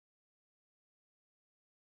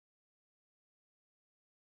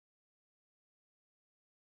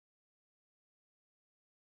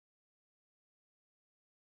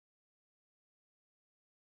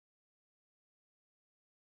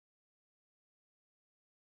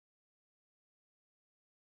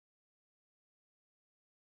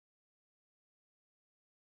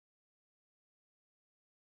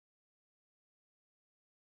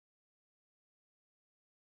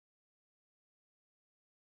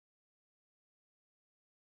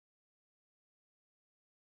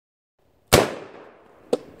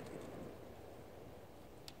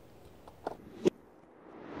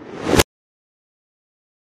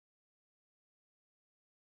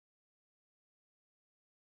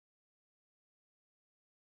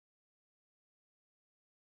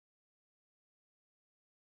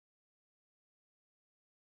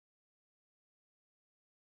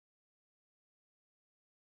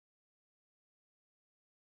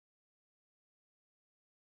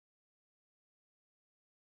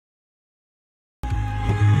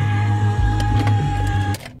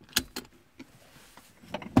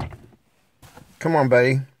Come on,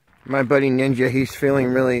 buddy. My buddy Ninja, he's feeling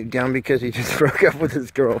really down because he just broke up with his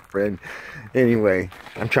girlfriend. Anyway,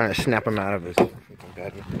 I'm trying to snap him out of his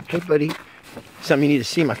bed. Hey, buddy. Something you need to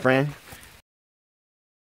see, my friend.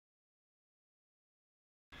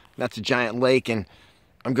 That's a giant lake, and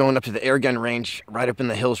I'm going up to the air gun range right up in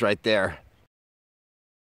the hills right there.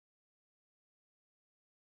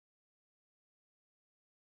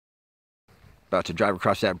 About to drive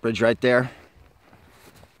across that bridge right there.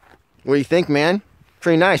 What do you think, man?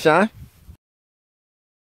 Pretty nice, huh?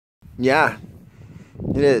 Yeah,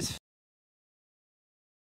 it is.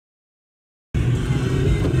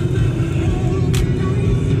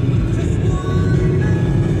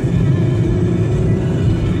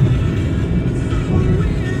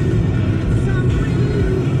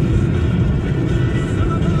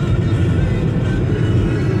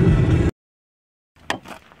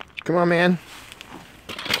 Come on, man.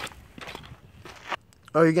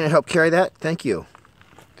 Oh, you're gonna help carry that? Thank you.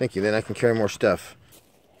 Thank you, then I can carry more stuff.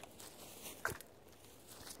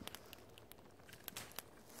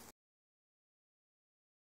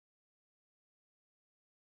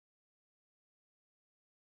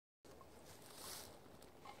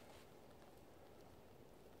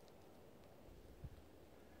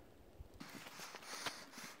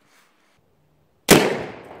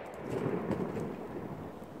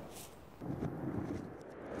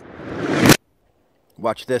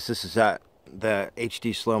 Watch this. This is the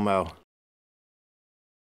HD slow-mo.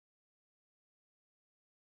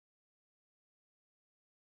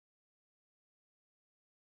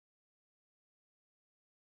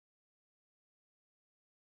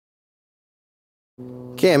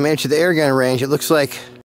 Okay, I made it to the air gun range. It looks like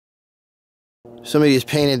somebody has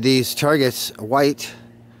painted these targets white,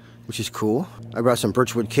 which is cool. I brought some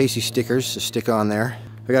Birchwood Casey stickers to stick on there.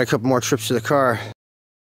 I got a couple more trips to the car.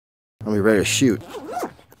 I'll be ready to shoot.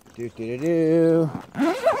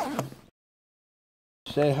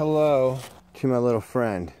 Say hello to my little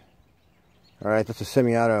friend. Alright, that's a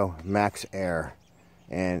semi-auto Max Air.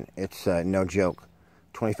 And it's no joke.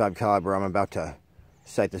 25 caliber, I'm about to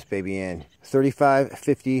sight this baby in. 35,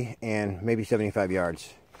 50, and maybe 75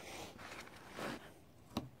 yards.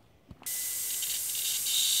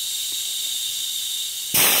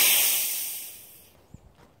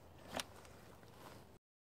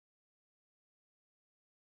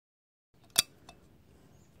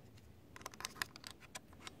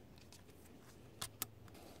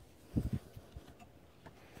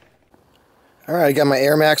 Alright, I got my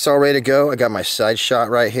Air Max all ready to go. I got my side shot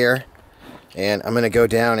right here. And I'm going to go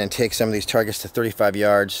down and take some of these targets to 35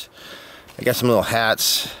 yards. I got some little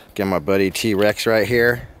hats. Got my buddy T-Rex right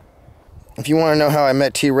here. If you want to know how I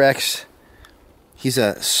met T-Rex, he's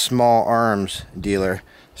a small arms dealer.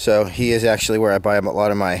 So he is actually where I buy a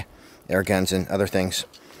lot of my air guns and other things.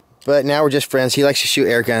 But now we're just friends. He likes to shoot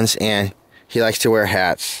air guns and he likes to wear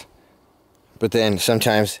hats. But then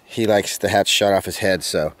sometimes he likes the hats shot off his head,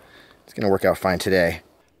 so it's going to work out fine today.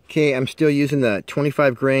 Okay, I'm still using the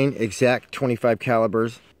 25 grain, exact 25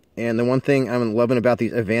 calibers. And the one thing I'm loving about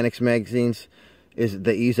these Evanix magazines is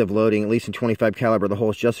the ease of loading, at least in 25 caliber. The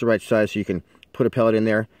hole's just the right size so you can put a pellet in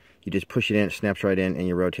there. You just push it in, it snaps right in, and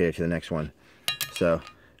you rotate it to the next one. So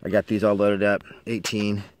I got these all loaded up,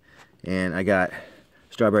 18. And I got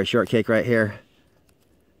Strawberry Shortcake right here.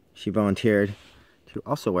 She volunteered to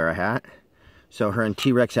also wear a hat. So her and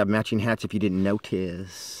T-Rex have matching hats if you didn't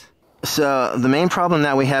notice. So the main problem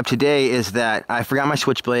that we have today is that I forgot my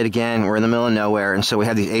switchblade again. We're in the middle of nowhere, and so we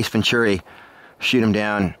have these Ace Venturi shoot them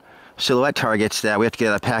down silhouette targets that we have to get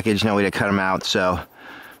out of the package, no way to cut them out. So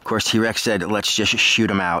of course T-Rex said let's just shoot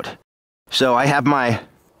them out. So I have my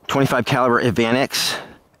 25 caliber Evanix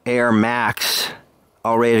Air Max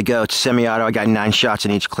all ready to go. It's semi-auto. I got 9 shots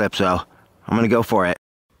in each clip, so I'm gonna go for it.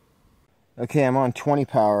 Okay, I'm on 20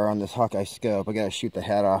 power on this Hawkeye scope. I gotta shoot the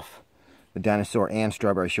hat off the dinosaur and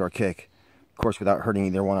Strawberry Shortcake, of course without hurting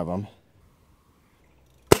either one of them.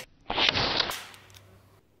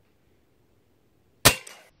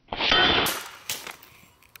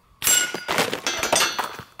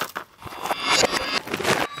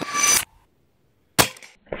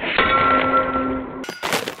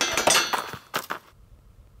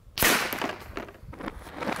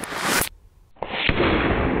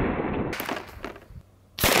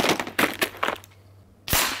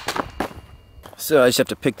 So I just have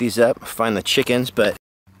to pick these up, find the chickens, but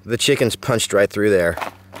the chickens punched right through there.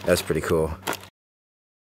 That's pretty cool.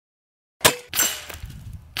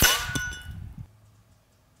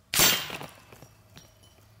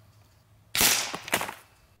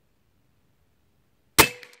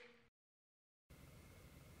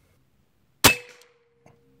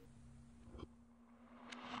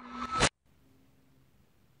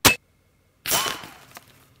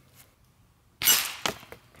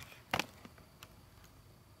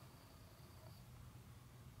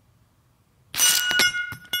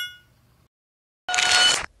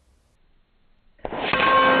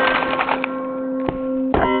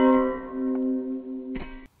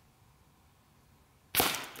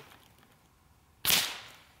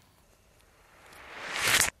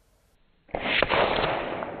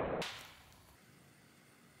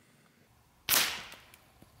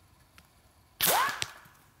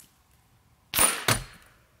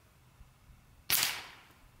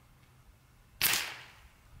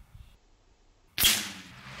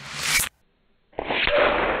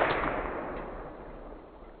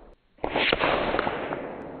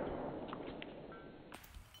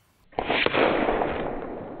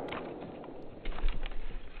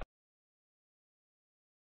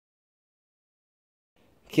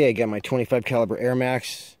 Okay, I got my 25 caliber Air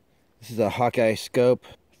Max. This is a Hawkeye scope,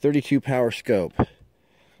 32 power scope.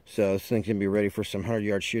 So this thing's gonna be ready for some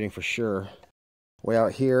 100-yard shooting for sure. Way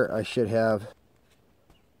out here, I should have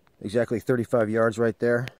exactly 35 yards right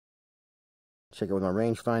there. Check it with my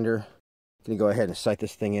rangefinder. Gonna go ahead and sight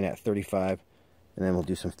this thing in at 35, and then we'll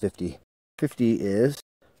do some 50. 50 is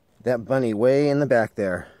that bunny way in the back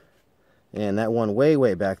there, and that one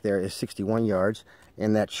way back there is 61 yards,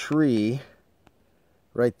 and that tree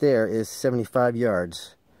right there is 75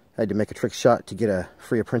 yards. I had to make a trick shot to get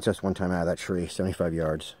free a princess one time out of that tree, 75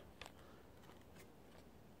 yards.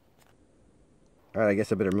 Alright, I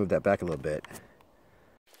guess I better move that back a little bit.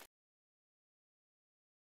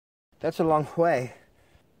 That's a long way.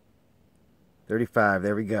 35,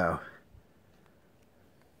 there we go.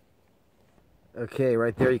 Okay,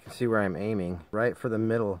 right there you can see where I'm aiming. Right for the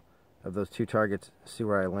middle of those two targets, see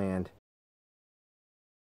where I land.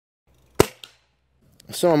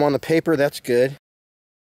 So I'm on the paper, that's good.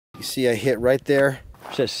 You see I hit right there,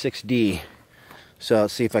 it says 6D. So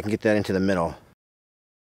let's see if I can get that into the middle.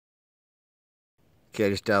 Okay, I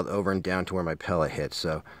just dialed over and down to where my pellet hits,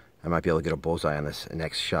 so I might be able to get a bullseye on this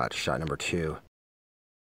next shot, shot number 2.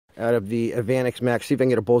 Out of the Evanix Max, see if I can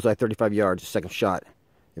get a bullseye 35 yards, second shot.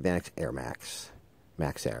 Evanix Air Max,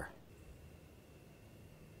 Max Air.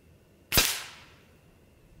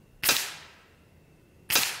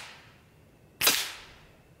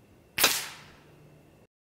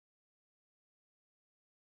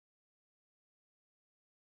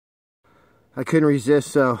 I couldn't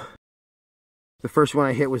resist, so the first one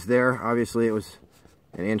I hit was there. Obviously it was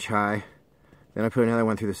an inch high. Then I put another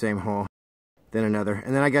one through the same hole. Then another.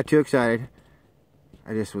 And then I got too excited.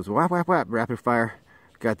 I just was whap, whap, whap, rapid fire.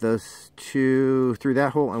 Got those 2 through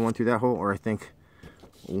that hole and 1 through that hole, or I think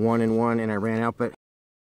 1 and 1, and I ran out. But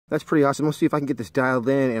that's pretty awesome. We'll see if I can get this dialed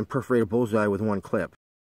in and perforate a bullseye with 1 clip.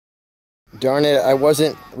 Darn it, I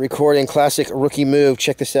wasn't recording. Classic rookie move.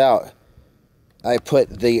 Check this out. I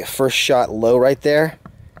put the first shot low right there,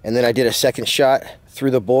 and then I did a second shot through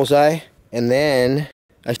the bullseye, and then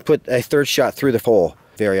I put a third shot through the hole.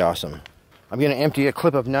 Very awesome. I'm going to empty a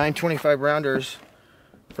clip of 9 25 rounders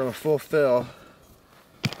from a full fill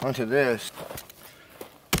onto this.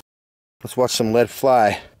 Let's watch some lead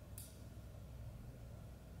fly.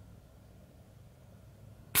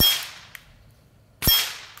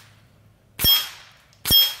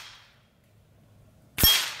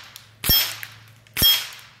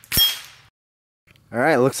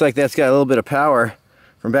 Alright, looks like that's got a little bit of power.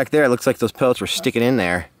 From back there, it looks like those pellets were sticking in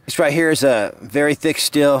there. This right here is a very thick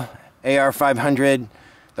steel AR 500.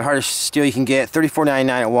 The hardest steel you can get, $34.99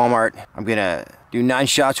 at Walmart. I'm gonna do 9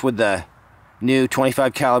 shots with the new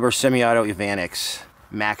 25 caliber semi-auto Evanix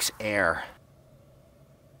Max Air.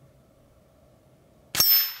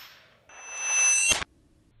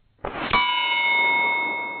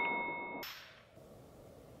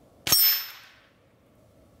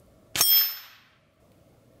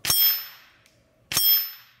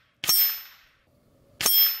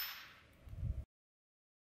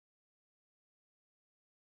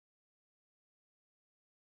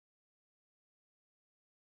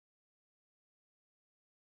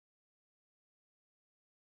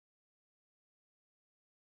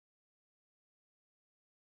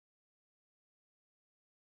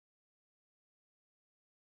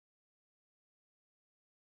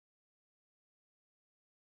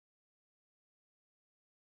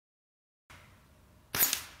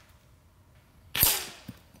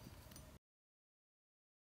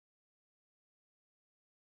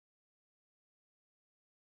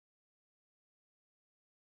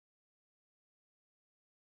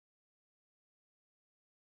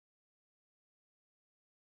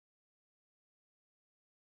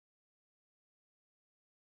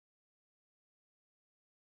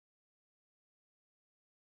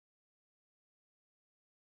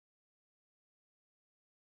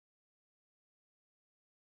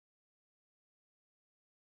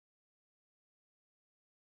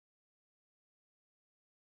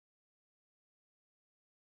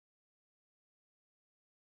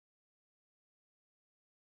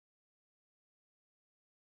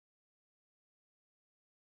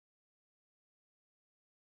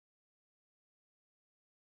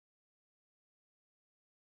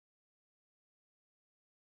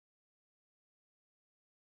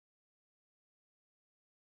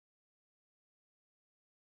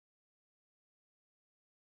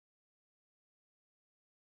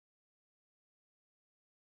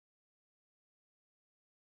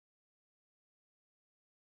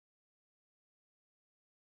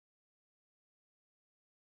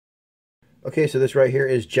 Okay, so this right here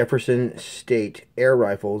is Jefferson State Air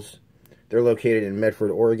Rifles. They're located in Medford,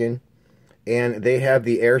 Oregon. And they have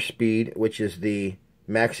the Air Speed, which is the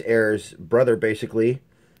Max Air's brother, basically.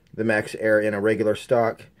 The Max Air in a regular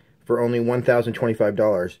stock for only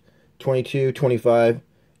 $1,025. 22, 25,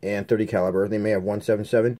 and 30 caliber. They may have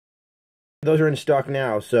 177. Those are in stock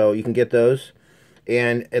now, so you can get those.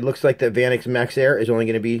 And it looks like the Evanix Max Air is only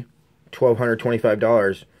going to be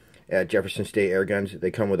 $1,225 at Jefferson State Air Guns. They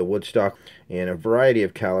come with a wood stock and a variety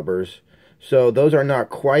of calibers. So those are not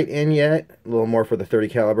quite in yet. A little more for the 30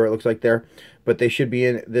 caliber, it looks like there. But they should be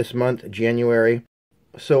in this month, January.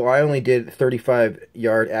 So I only did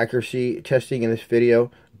 35-yard accuracy testing in this video,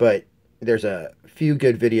 but there's a few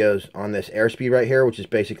good videos on this Airspeed right here, which is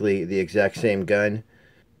basically the exact same gun,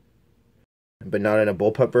 but not in a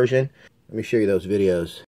Bullpup version. Let me show you those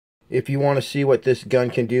videos. If you want to see what this gun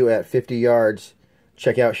can do at 50 yards,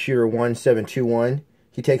 check out Shooter 1721.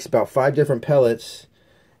 He takes about 5 different pellets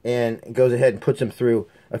and goes ahead and puts them through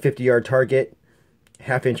a 50-yard target.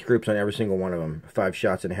 Half-inch groups on every single one of them. 5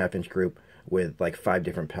 shots in a half-inch group with like 5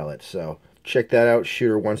 different pellets. So check that out,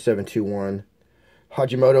 Shooter 1721.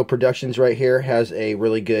 Hajimoto Productions right here has a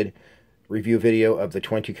really good review video of the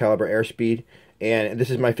 22 caliber Airspeed. And this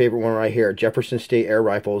is my favorite one right here, Jefferson State Air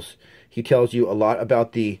Rifles. He tells you a lot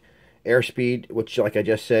about the Airspeed, which, like I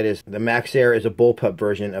just said, is the Max Air is a Bullpup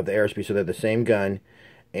version of the Airspeed, so they're the same gun.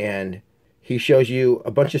 And he shows you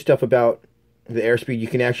a bunch of stuff about the Airspeed. You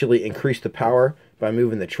can actually increase the power by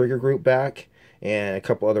moving the trigger group back, and a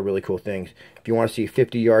couple other really cool things. If you want to see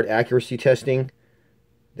 50-yard accuracy testing,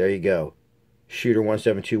 there you go. Shooter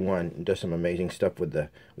 1721 does some amazing stuff with the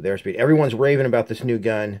Airspeed. Everyone's raving about this new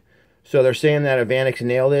gun. So they're saying that Evanix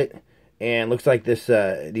nailed it, and looks like these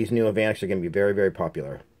new Evanix are going to be very, very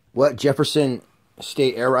popular. What Jefferson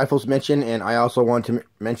State Air Rifles mentioned, and I also want to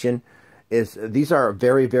mention, is these are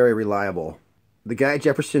very, very reliable. The guy at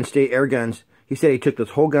Jefferson State Air Guns, he said he took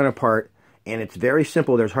this whole gun apart, and it's very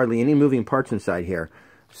simple. There's hardly any moving parts inside here.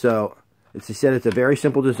 So he said it's a very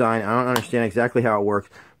simple design. I don't understand exactly how it works,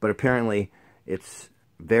 but apparently it's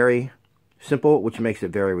very simple, which makes it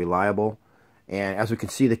very reliable. And as we can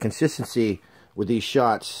see, the consistency with these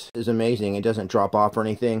shots is amazing. It doesn't drop off or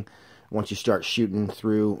anything once you start shooting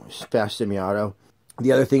through fast semi-auto.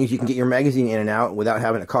 The other thing is you can get your magazine in and out without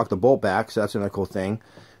having to cock the bolt back, so that's another cool thing.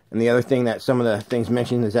 And the other thing that some of the things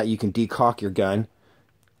mentioned is that you can decock your gun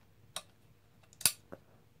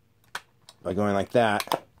by going like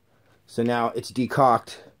that. So now it's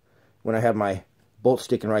decocked when I have my bolt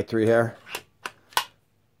sticking right through here.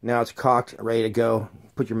 Now it's cocked, ready to go.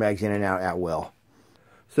 Put your mags in and out at will.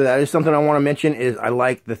 So that is something I want to mention. Is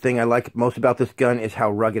the thing I like most about this gun is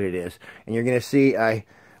how rugged it is. And you're going to see I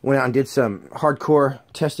went out and did some hardcore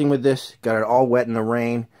testing with this. Got it all wet in the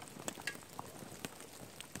rain.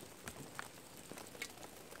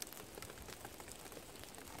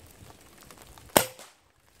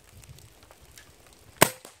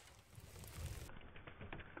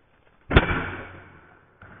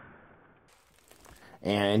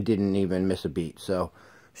 And didn't even miss a beat. So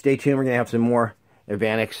stay tuned. We're going to have some more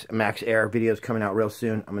Evanix Max Air videos coming out real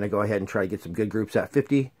soon. I'm going to go ahead and try to get some good groups at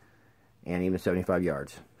 50 and even 75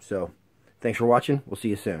 yards. So thanks for watching. We'll see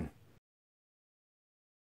you soon.